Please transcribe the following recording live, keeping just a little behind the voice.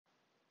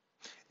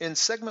In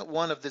segment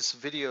 1 of this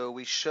video,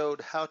 we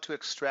showed how to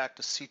extract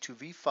a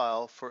C2V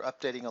file for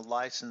updating a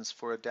license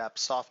for ADAPT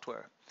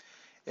software.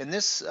 In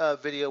this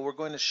video, we're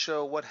going to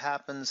show what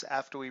happens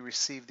after we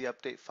receive the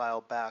update file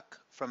back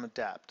from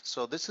ADAPT.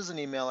 So this is an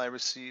email I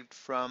received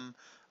from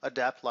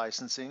ADAPT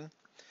Licensing,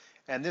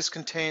 and this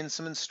contains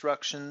some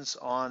instructions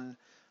on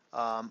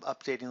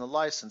updating the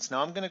license.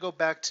 Now I'm going to go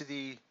back to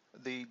the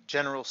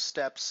general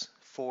steps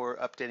for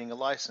updating a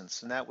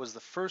license, and that was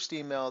the first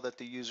email that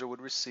the user would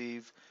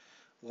receive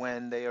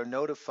when they are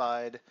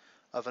notified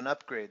of an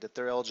upgrade, that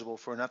they're eligible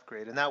for an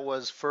upgrade. And that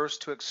was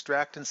first to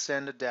extract and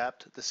send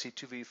ADAPT the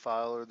C2V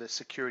file or the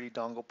security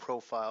dongle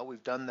profile.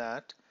 We've done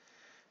that.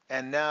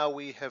 And now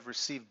we have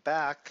received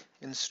back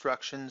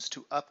instructions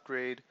to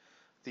upgrade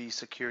the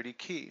security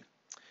key.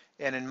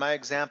 And in my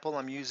example,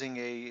 I'm using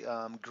a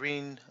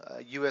green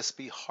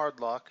USB hard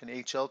lock, an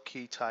HL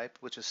key type,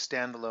 which is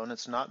standalone.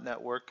 It's not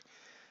network.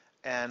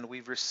 And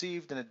we've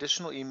received an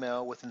additional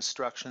email with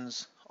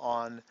instructions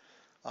on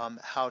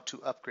how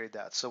to upgrade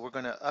that. So we're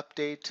going to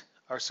update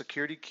our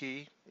security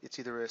key. It's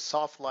either a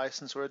soft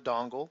license or a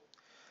dongle.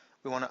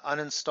 We want to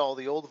uninstall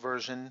the old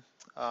version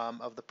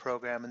of the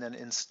program and then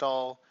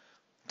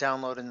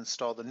download and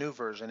install the new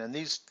version. And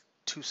these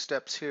two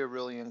steps here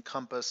really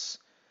encompass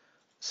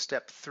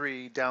step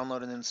 3,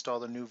 download and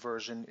install the new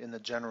version in the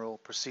general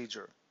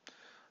procedure.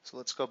 So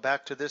let's go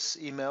back to this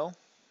email.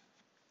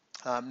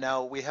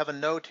 Now we have a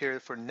note here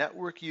for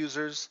network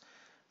users.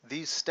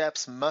 These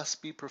steps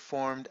must be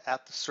performed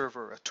at the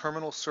server. A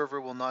terminal server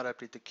will not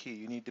update the key.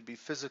 You need to be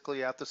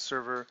physically at the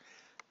server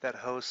that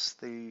hosts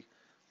the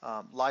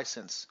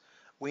license.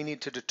 We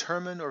need to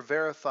determine or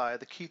verify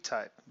the key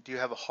type. Do you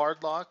have a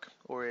hard lock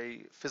or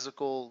a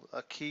physical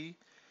key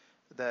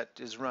that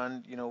is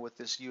run, with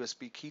this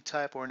USB key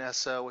type, or an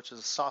SL, which is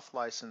a soft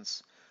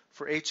license?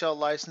 For HL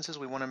licenses,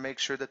 we want to make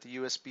sure that the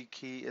USB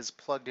key is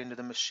plugged into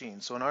the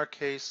machine. So in our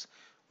case,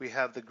 we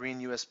have the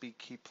green USB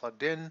key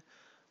plugged in.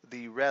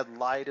 The red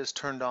light is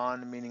turned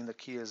on, meaning the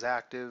key is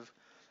active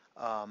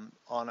on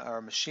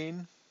our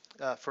machine.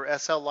 For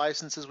SL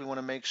licenses, we want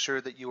to make sure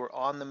that you are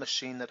on the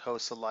machine that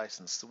hosts the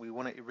license. So we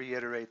want to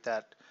reiterate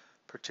that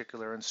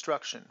particular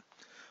instruction.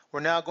 We're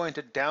now going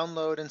to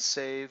download and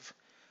save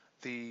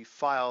the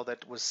file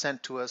that was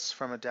sent to us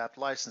from ADAPT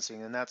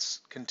Licensing, and that's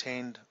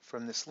contained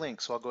from this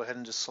link. So I'll go ahead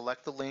and just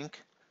select the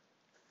link.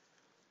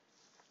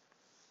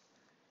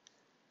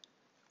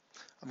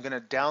 I'm going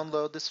to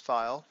download this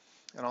file,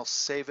 and I'll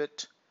save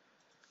it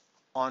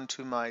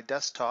onto my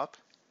desktop.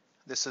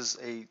 This is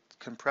a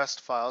compressed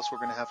file, so we're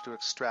going to have to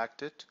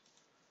extract it.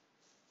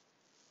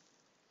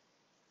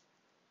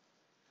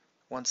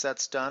 Once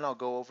that's done, I'll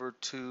go over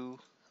to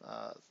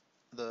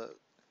the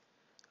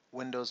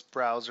Windows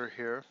browser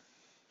here,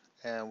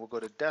 and we'll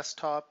go to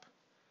desktop,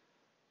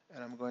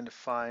 and I'm going to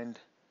find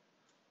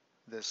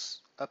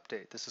this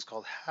update. This is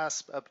called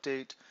HASP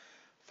update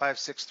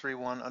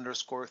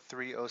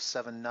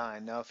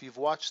 5631_3079. Now, if you've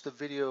watched the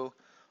video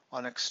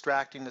on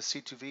extracting the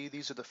C2V,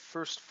 these are the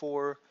first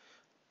 4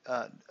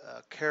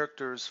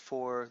 characters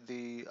for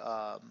the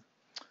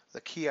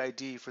key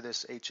ID for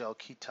this HL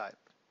key type.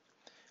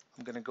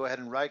 I'm going to go ahead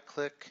and right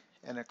click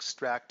and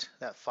extract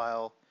that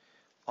file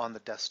on the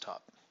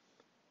desktop.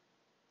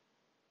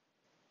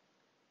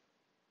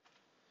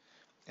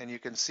 And you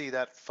can see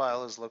that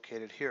file is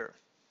located here.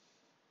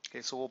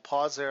 Okay, so we'll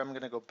pause there. I'm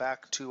going to go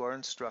back to our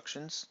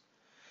instructions.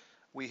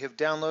 We have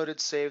downloaded,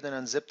 saved, and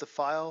unzipped the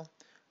file.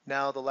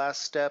 Now the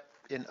last step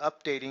in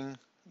updating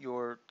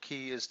your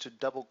key is to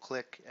double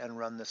click and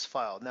run this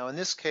file. Now in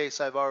this case,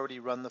 I've already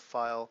run the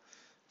file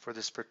for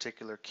this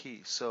particular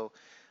key. So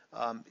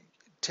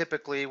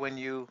typically when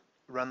you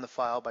run the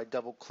file by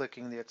double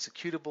clicking the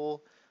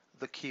executable,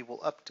 the key will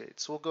update.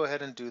 So we'll go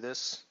ahead and do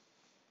this.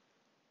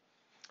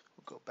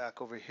 We'll go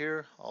back over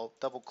here. I'll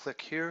double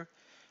click here,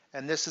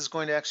 and this is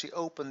going to actually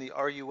open the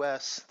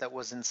RUS that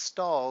was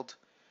installed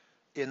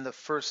in the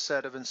first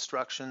set of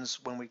instructions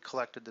when we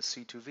collected the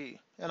C2V,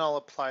 and I'll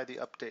apply the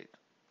update.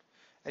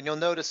 And you'll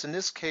notice in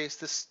this case,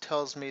 this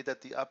tells me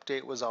that the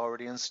update was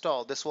already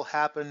installed. This will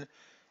happen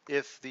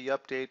if the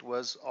update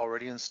was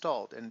already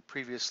installed and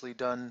previously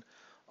done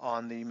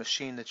on the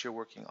machine that you're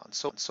working on.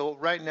 So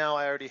right now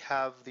I already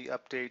have the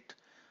update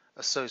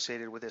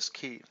associated with this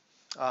key.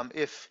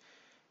 If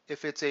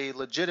it's a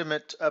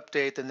legitimate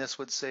update, then this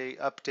would say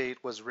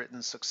update was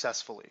written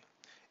successfully.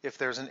 If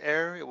there's an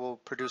error, it will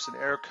produce an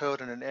error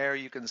code, and an error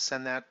you can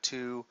send that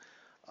to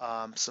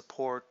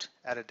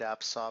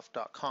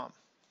support@adaptsoft.com.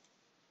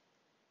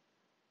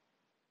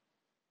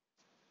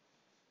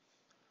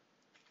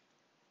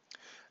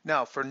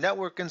 Now for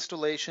network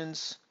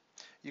installations,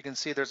 you can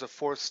see there's a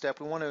 4th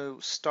step. We want to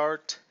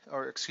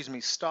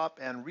stop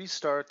and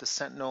restart the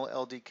Sentinel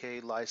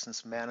LDK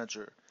License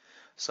Manager.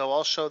 So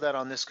I'll show that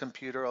on this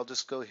computer. I'll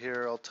just go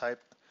here, I'll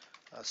type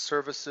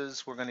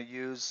services. We're going to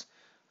use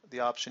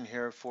the option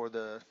here for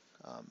the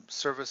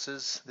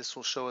services. This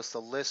will show us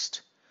the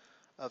list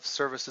of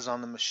services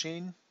on the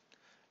machine.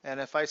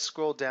 And if I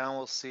scroll down,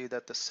 we'll see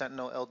that the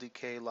Sentinel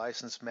LDK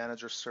License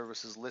Manager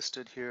service is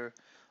listed here.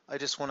 I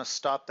just want to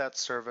stop that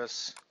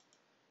service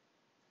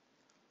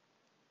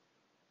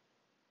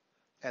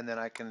and then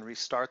I can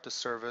restart the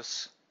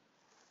service.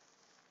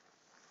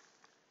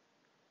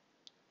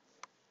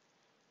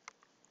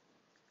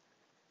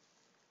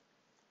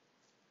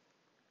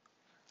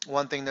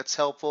 One thing that's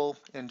helpful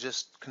in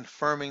just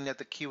confirming that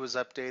the key was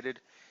updated,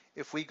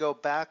 if we go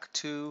back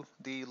to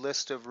the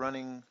list of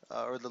running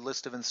or the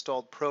list of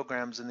installed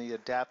programs in the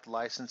Adapt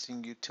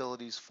Licensing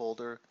Utilities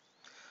folder,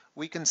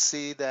 we can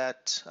see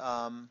that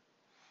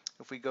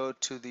if we go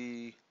to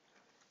the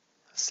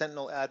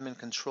Sentinel Admin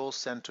Control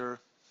Center,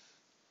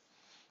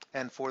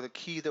 and for the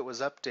key that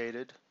was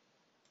updated,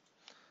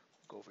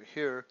 go over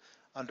here,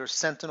 under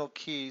Sentinel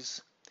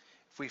Keys,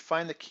 if we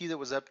find the key that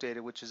was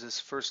updated, which is this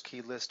first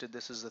key listed,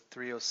 this is the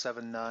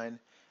 3079,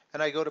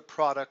 and I go to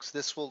products,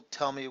 this will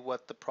tell me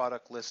what the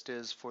product list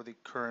is for the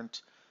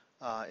current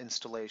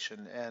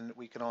installation. And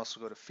we can also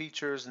go to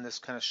features, and this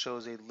kind of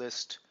shows a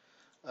list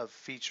of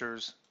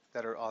features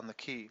that are on the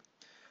key.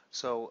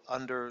 So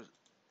under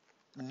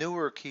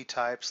newer key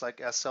types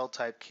like SL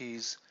type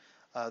keys,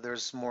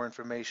 there's more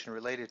information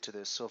related to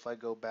this. So if I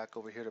go back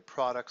over here to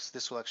products,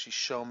 this will actually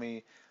show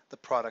me the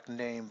product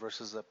name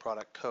versus the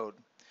product code.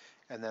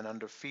 And then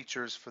under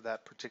features for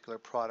that particular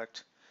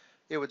product,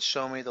 it would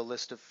show me the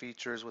list of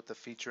features with the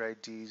feature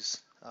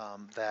IDs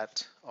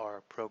that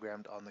are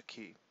programmed on the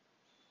key.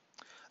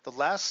 The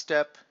last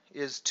step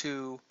is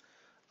to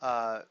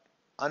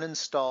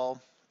uninstall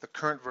the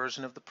current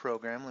version of the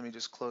program. Let me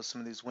just close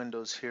some of these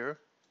windows here.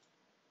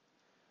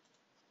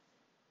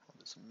 I'll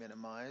just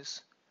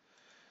minimize.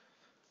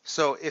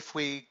 So if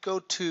we go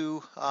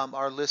to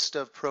our list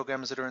of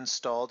programs that are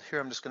installed, here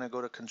I'm just going to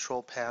go to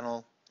Control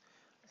Panel,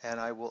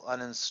 and I will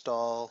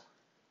uninstall.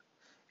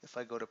 If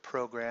I go to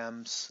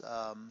Programs,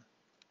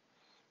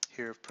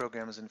 here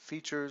Programs and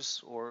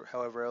Features, or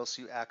however else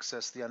you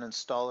access the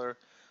uninstaller.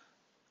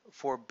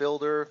 For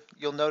Builder,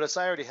 you'll notice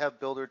I already have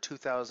Builder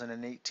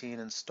 2018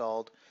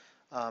 installed.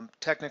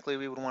 Technically,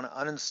 we would want to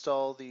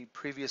uninstall the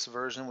previous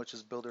version, which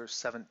is Builder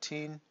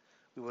 17.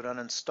 We would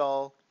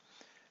uninstall,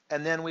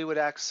 and then we would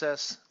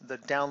access the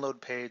download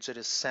page that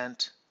is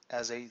sent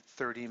as a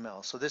third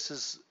email. So this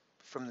is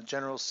from the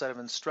general set of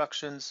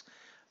instructions.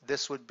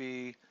 This would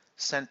be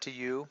sent to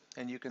you,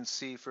 and you can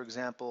see, for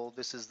example,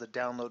 this is the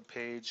download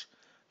page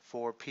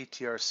for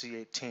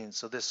PTRC18.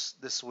 So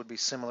this would be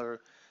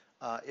similar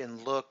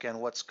in look and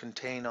what's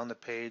contained on the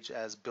page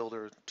as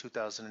Builder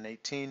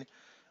 2018.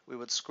 We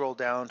would scroll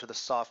down to the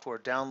software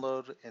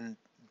download and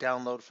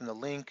download from the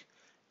link,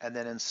 and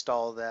then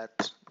install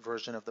that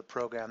version of the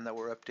program that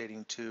we're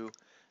updating to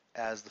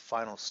as the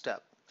final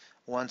step.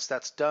 Once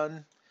that's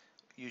done,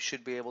 you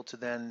should be able to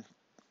then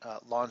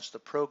launch the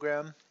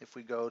program. If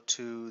we go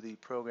to the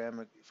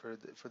program,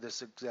 for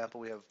this example,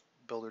 we have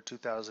Builder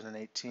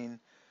 2018.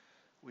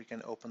 We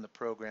can open the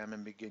program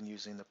and begin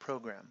using the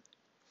program.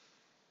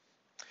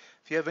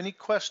 If you have any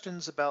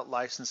questions about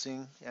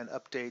licensing and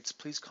updates,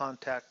 please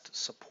contact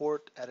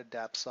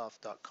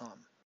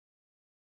support@adaptsoft.com.